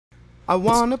I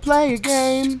wanna play a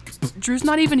game. Drew's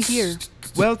not even here.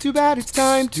 Well, too bad it's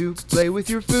time to play with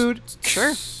your food.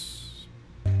 Sure.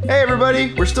 Hey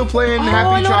everybody, we're still playing Happy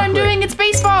I know Chocolate. what I'm doing. It's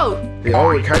baseball. Oh,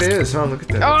 it kind of is, huh? Look at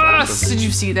that. Oh, That's awesome. did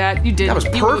you see that? You did. That was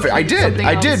You perfect. I did. something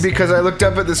I did else. because I looked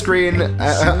up at the screen,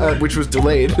 which was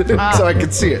delayed, so I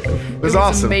could see it. It was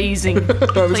awesome. Amazing.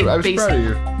 I was proud of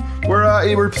you.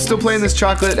 We're still playing this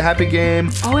chocolate happy game.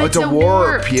 Oh, it's a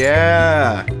warp. warp.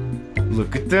 Yeah.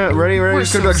 Look at that. Ready? We're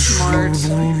It's so gonna be smart.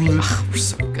 Oh, we're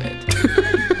so good.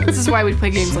 This is why we play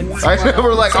games like this. I know,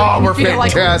 we're like, oh, we're feel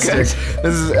like we're fantastic. good.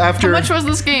 This is after. How much was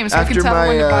this game? So I can After tell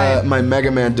when to buy my it. my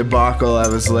Mega Man debacle, I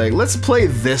was like, let's play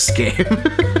this game.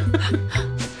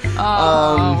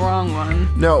 Wrong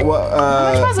one. No, well,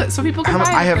 How much was it? So people can buy it.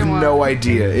 I if have they want. no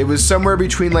idea. It was somewhere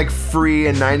between like free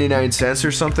and 99 cents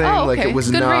or something. Oh, Like okay. it was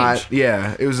Good not. range.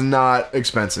 Yeah, it was not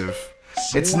expensive.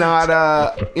 It's not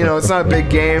you know, it's not a big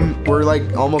game. We're like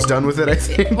almost done with it, I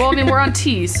think. Well, I mean, we're on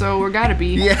T, so we're gotta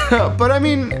be. Yeah, but I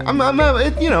mean,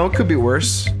 it, you know, it could be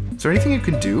worse. Is there anything you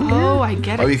can do? Oh, I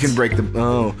get it. Oh, you can break the.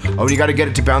 Oh, you got to get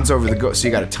it to bounce over the go. So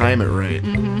you got to time it right.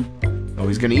 Oh,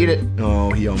 he's gonna eat it.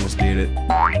 Oh, he almost ate it.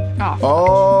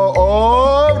 Oh.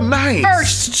 Oh, nice.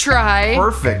 First try.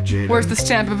 Perfect, Jaden. Where's the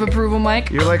stamp of approval, Mike?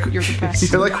 You're like You're the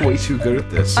best. You're like way too good at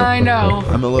this. I know.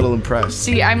 I'm a little impressed.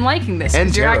 See, I'm liking this. And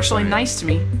 'cause you're actually terrifying. nice to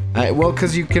me. Well,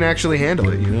 because you can actually handle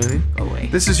it. You know what I mean? Go away.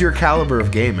 This is your caliber of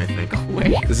game, I think. Go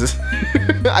away. This is.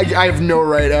 I have no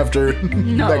right after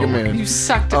No, Mega Man. you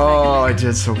sucked at Oh, I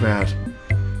did so bad.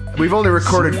 We've only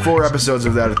recorded 4 episodes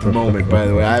of that at the moment, by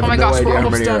the way. I have Oh my no gosh, idea we're how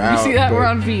almost many are done. You out. see that? but We're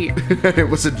on V. it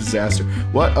was a disaster.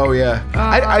 What? Oh yeah.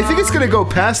 I think it's gonna go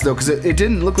past though, because it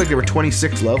didn't look like there were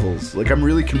 26 levels. Like I'm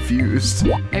really confused.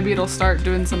 Maybe it'll start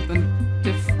doing something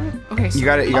different. Okay. So, You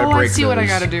gotta oh, break I see what I those.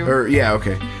 gotta do. Or yeah,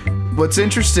 okay. What's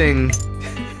interesting?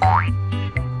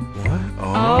 What?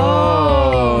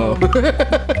 Oh.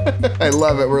 I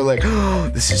love it. We're like, oh,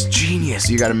 this is genius.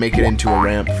 You gotta make it into a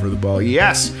ramp for the ball.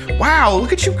 Yes. Wow.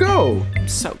 Look at you go.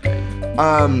 So good.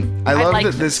 I love like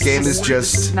that this game is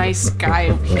just. nice guy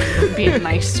over here being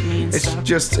nice to me and It's stuff.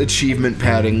 just achievement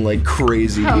padding like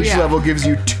crazy. Oh, Each yeah. level gives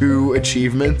you 2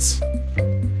 achievements.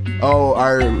 Oh,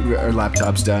 our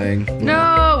laptop's dying.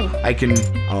 No! I can.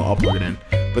 I'll plug it in.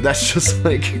 But that's just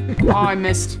like. Oh, I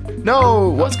missed.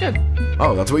 No. That was good.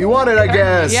 Oh, that's what you wanted, I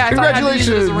guess. Yeah, I thought I had to use Congratulations.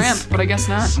 it as a ramp, but I guess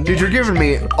not. Dude, you're giving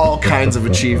me all kinds of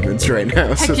achievements right now.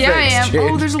 Heck so yeah, thanks, I am.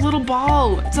 Jade. Oh, there's a little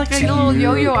ball. It's like a little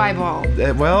yo-yo eyeball.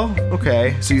 Well,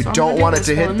 okay. So you So I'm don't gonna do want it this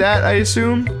to hit one. that, I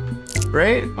assume,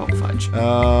 right? Oh, fudge.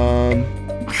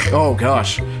 Oh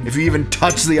gosh, if you even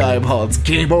touch the eyeball, it's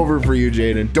game over for you,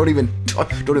 Jaden. Don't even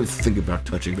think about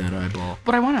touching that eyeball.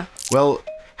 But I wanna. Well,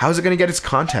 how's it gonna get its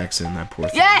contacts in, that poor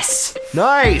thing? Yes!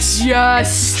 Nice!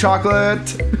 Yes!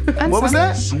 Chocolate! And What was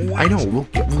that? I know,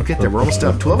 we'll get there, we're almost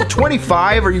done. 12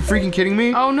 25? Are you freaking kidding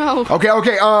me? Oh no. Okay,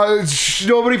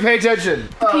 nobody pay attention.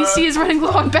 The PC is running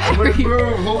low on battery.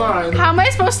 Move, hold on. How am I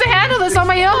supposed to handle this on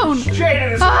my own?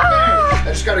 Jaden, it's Ah! okay.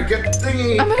 I just gotta get the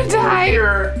thingy. I'm gonna die.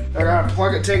 Here. I gotta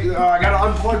plug it, I gotta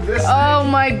unplug this Oh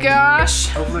my gosh.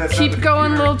 Hopefully that's Keep not the going,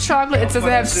 computer. little chocolate. It says I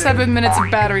have Unplug this 7 minutes of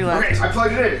battery left. Okay, I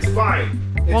plugged it in, it's fine.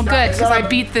 Well, good, because I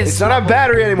beat this. It's not on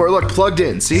battery anymore. Look, plugged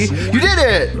in. See? You did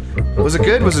it! Was it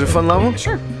good? Was it a fun level?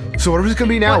 Sure. So what is it gonna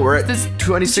be now? What? We're at Did you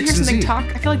 26 hear and something Z. talk?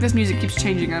 I feel like this music keeps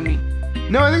changing on me.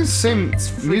 No, I think it's the same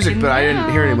music, freaking but I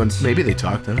didn't hear loud. anyone. Maybe they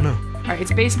talked. I don't know. Alright,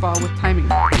 it's baseball with timing.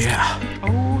 Yeah.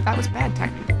 Oh, that was bad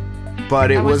timing.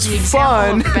 But it That was the example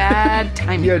fun. of bad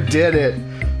timing. You did it.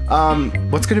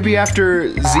 What's gonna be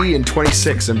after Z in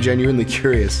 26? I'm genuinely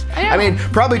curious. I know. I mean,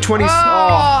 probably 20.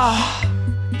 Oh,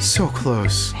 So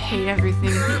close. I hate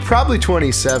everything. Probably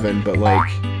 27, but like,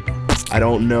 I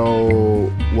don't know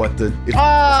what the. If it's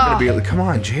gonna be. Come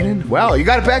on, Jaden. Well, you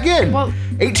got it back in. Well-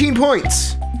 18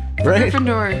 points. Right?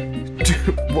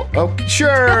 Gryffindor. Oh,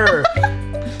 sure.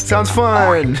 Sounds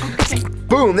fun. Okay.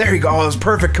 Boom, there you go. Oh, that's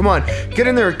perfect. Come on. Get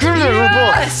in there. Get in there, little ball.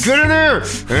 Yes! Get in there.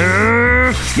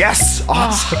 Yes.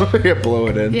 Awesome. Yeah, blow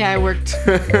it in. Yeah, it worked.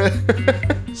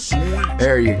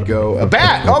 There you go. A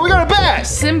bat. Oh, we got a bat.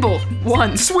 Symbol.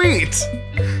 1. Sweet.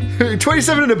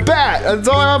 27 and a bat. That's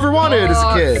all I ever wanted as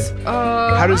a kid.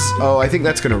 How does... Oh, I think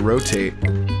that's going to rotate.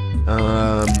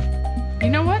 You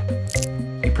know what?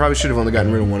 You probably should have only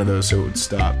gotten rid of one of those so it would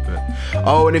stop. But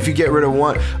oh, and if you get rid of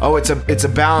one, oh, it's a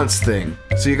balance thing.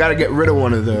 So you got to get rid of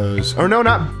one of those. Or no,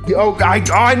 not. Oh,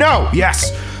 I know.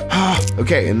 Yes.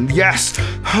 Okay, and yes.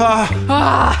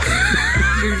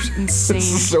 You're This insane.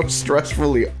 is so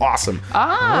stressfully awesome.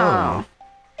 Oh.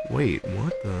 Wait,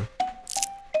 what the?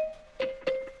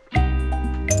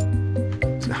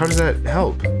 How does that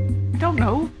help? I don't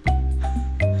know.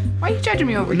 Why are you judging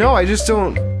me over No, I just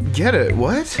don't get it.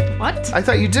 What? What? I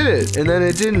thought you did it, and then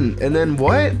it didn't. And then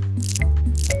what?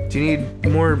 Do you need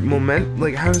more moment?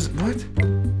 Like, how does... What?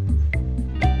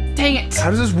 Dang it. How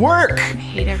does this work? I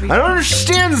hate everything. I don't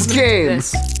understand this game.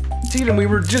 Dude, and we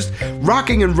were just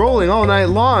rocking and rolling all night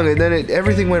long, and then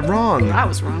everything went wrong. That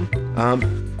was wrong.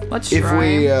 Let's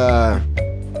try.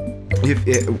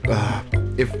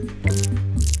 If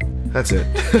that's it.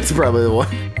 That's probably the one.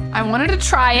 I wanted to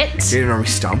try it. Jaden, are we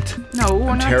stumped? No, we're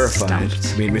I'm not terrified.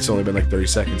 stumped. I mean, it's only been like 30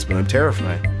 seconds, but I'm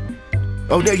terrified.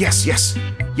 Oh, no, yes.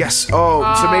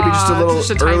 Oh, so maybe just a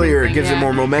little earlier. It gives it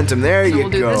more momentum. There you go. We'll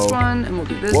do this one, and we'll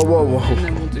do this whoa. And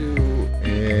then we'll do...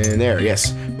 And there,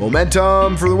 yes.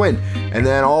 Momentum for the win. And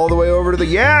then all the way over to the...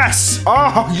 Yes!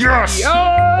 Oh, yes!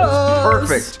 Yes!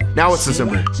 Perfect. Now what's the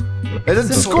symbol? Is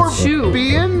it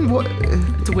scorpion? What?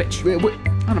 It's a witch.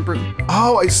 On a broom.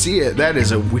 Oh, I see it. That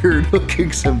is a weird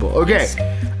looking symbol. Okay.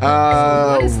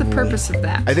 What is the purpose of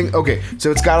that? I think, okay,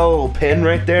 so it's got a little pin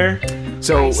right there.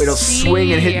 So it'll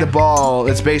swing and hit the ball.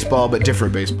 It's baseball, but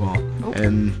different baseball. Oh,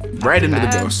 and right into the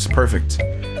ghosts. Perfect.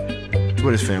 That's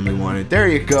what his family wanted. There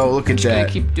you go. Look at that. Gonna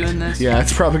keep doing this. Yeah,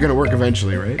 it's probably gonna work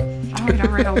eventually, right?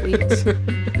 Alright, I'll wait.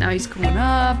 Now he's going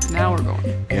up. Now we're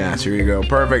going. Yeah, so here you go.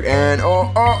 Perfect. And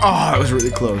oh, that was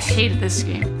really close. I hated this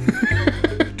game.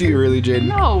 Do you really, Jaden?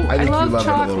 No, I think love you love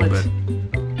chocolate. it a little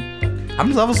bit. How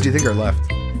many levels do you think are left?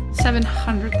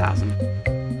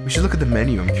 700,000. We should look at the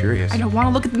menu. I'm curious. I don't want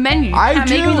to look at the menu. I can't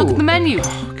make me look at the menu.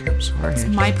 Oh, okay, I'm sorry. It's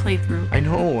my playthrough. I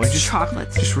know. It's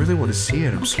chocolates. Just really want to see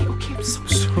it. I'm so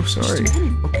sorry.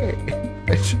 Okay.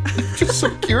 I'm just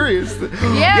so curious.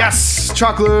 Yeah. Yes,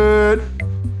 chocolate.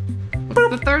 What's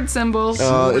the third symbol?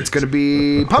 It's gonna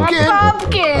be pumpkin.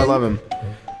 Pumpkin. I love him.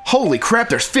 Holy crap,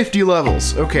 there's 50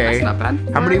 levels. Okay. That's not bad.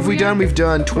 How many have we done? We've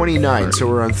done 29, so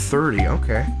we're on 30.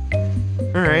 Okay.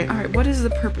 Alright. Alright, what is the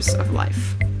purpose of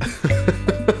life?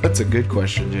 That's a good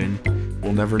question, Jane.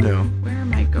 We'll never know. Where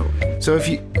am I going? So if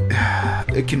you...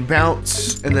 It can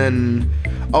bounce, and then...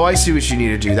 Oh, I see what you need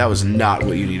to do. That was not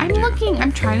what you need to do. I'm looking.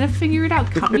 I'm trying to figure it out.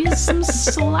 Cut me some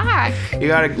slack. You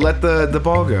gotta let the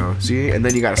ball go, see? And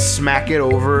then you gotta smack it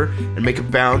over and make it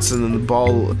bounce, and then the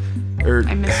ball...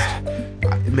 I missed.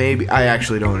 Maybe I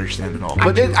actually don't understand at all,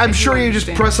 but I'm sure you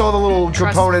just press all the little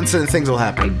components and things will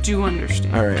happen. I do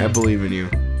understand. All right, I believe in you.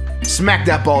 Smack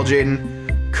that ball,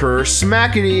 Jaden. Kerr,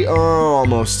 smackety. Oh,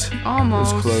 almost.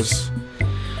 Almost. It was close.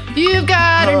 You've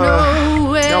got to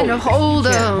know when to hold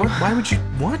on. Why would you?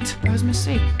 What? That was a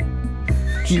mistake.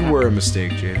 You were a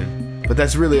mistake, Jaden. But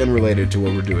that's really unrelated to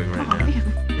what we're doing right now. Yeah.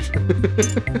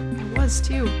 I was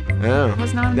too. Oh. I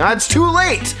was not. No, it's too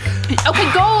late.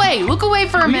 Okay, go away. Look away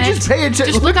for a minute. Just pay attention.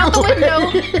 Just look out the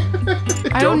window.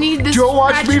 I don't need this Don't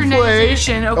watch me play.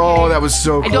 Okay. Oh, that was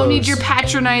so close. I don't need your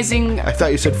patronizing. I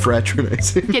thought you said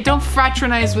fraternizing. Yeah, don't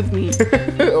fraternize with me.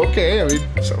 Okay, I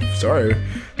mean, sorry.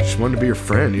 Just wanted to be your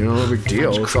friend, you know, no big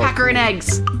deal. Cracker and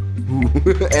eggs.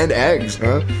 And eggs,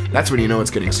 huh? That's when you know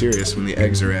it's getting serious, when the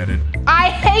eggs are added. I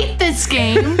hate this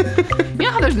game. You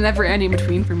know how there's never any in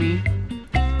between for me.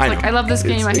 I know. Like, I love this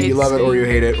game, I hate You love it or you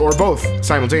hate it, or both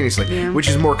simultaneously, yeah. Which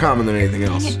is more common than anything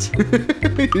else.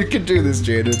 You can do this,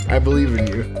 Jaden. I believe in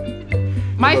you.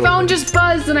 My phone just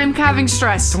buzzed and I'm having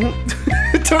stress.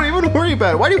 Don't even worry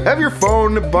about it. Why do you have your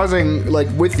phone buzzing like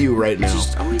with you right now?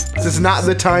 This is not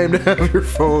the time to have your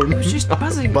phone. It's just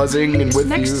buzzing. Buzzing and with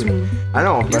next you. To me. I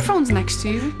know. Your phone's next to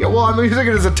you. Yeah, well, I'm using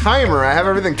it as a timer. I have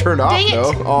everything turned off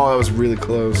though. Oh, that was really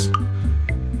close.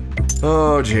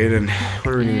 Oh, Jaden,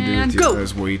 what are we gonna do with you? That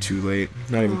was way too late.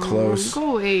 Not even close.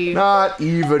 Go away. Not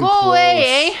even close. Go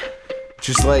away, eh?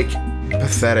 Just like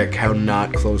pathetic how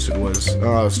not close it was.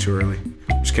 Oh, it was too early.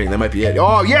 Just kidding, that might be it.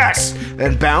 Oh, yes!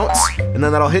 And bounce, and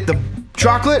then that'll hit the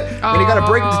chocolate, and you gotta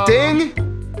break the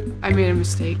thing. I made a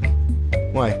mistake.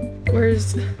 Why?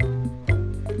 Where's...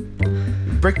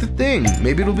 Break the thing.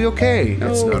 Maybe it'll be okay.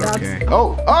 It's not okay.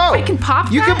 Oh! I can pop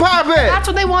that? You can pop it! That's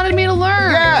what they wanted me to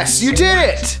learn. Yes, you did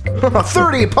it!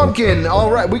 30 pumpkin!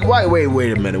 Alright,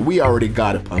 wait a minute. We already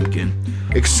got a pumpkin.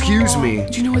 Excuse me,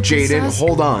 do you know what this Jaden, says?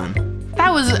 hold on.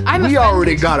 That was... I'm offended. We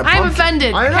already got a pumpkin. I'm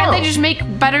offended. I know. Can't they just make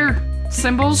better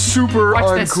symbols? Super Watch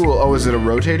uncool. this. Oh, is it a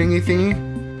rotating-y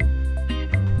thingy?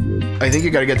 I think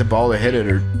you gotta get the ball to hit it,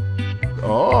 or...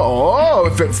 Oh,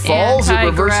 if it falls, it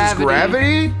reverses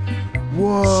gravity?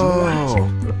 Whoa.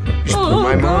 Just blew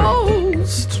my mind.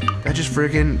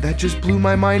 That just blew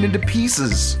my mind into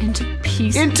pieces. Into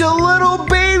pieces? Into little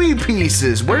baby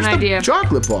pieces. Where's the idea.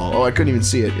 chocolate ball? Oh, I couldn't even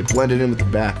see it. It blended in with the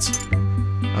bats.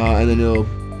 And then it'll...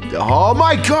 Oh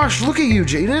my gosh, look at you,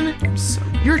 Jaden. I'm so...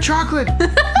 You're chocolate.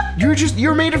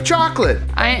 You're made of chocolate.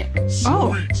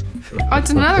 Oh, it's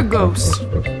another ghost.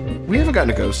 We haven't gotten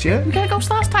a ghost yet. We got a ghost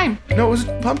last time. No, it was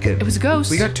a pumpkin. It was a ghost.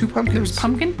 We got 2 pumpkins. There was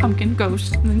pumpkin, pumpkin,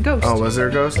 ghost, and then ghost. Oh, was there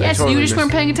a ghost? Yes, I totally you just weren't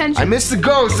paying attention. I missed the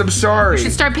ghost. I'm sorry. You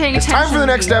should start paying It's attention. time for the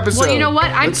next episode. Well, you know what?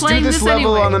 I'm playing Let's do this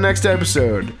level anyway. on the next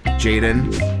episode.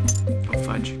 Jaden. Oh,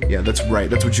 fudge. Yeah, that's right.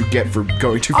 That's what you get for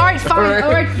going too All far. right, fine.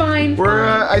 All right, fine. We're.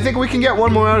 I think we can get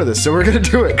one more out of this, so we're gonna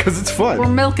do it because it's fun. We're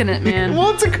milking it, man.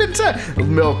 Well, it's a good time.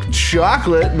 Milk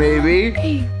chocolate, maybe.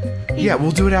 Hey. Yeah,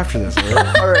 we'll do it after this.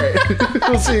 All right.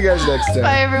 We'll see you guys next time.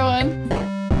 Bye, everyone.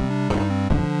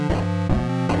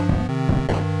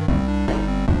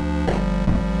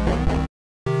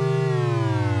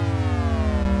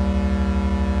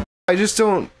 I just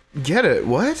don't get it.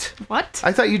 What? What?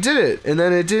 I thought you did it, and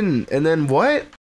then it didn't, and then what?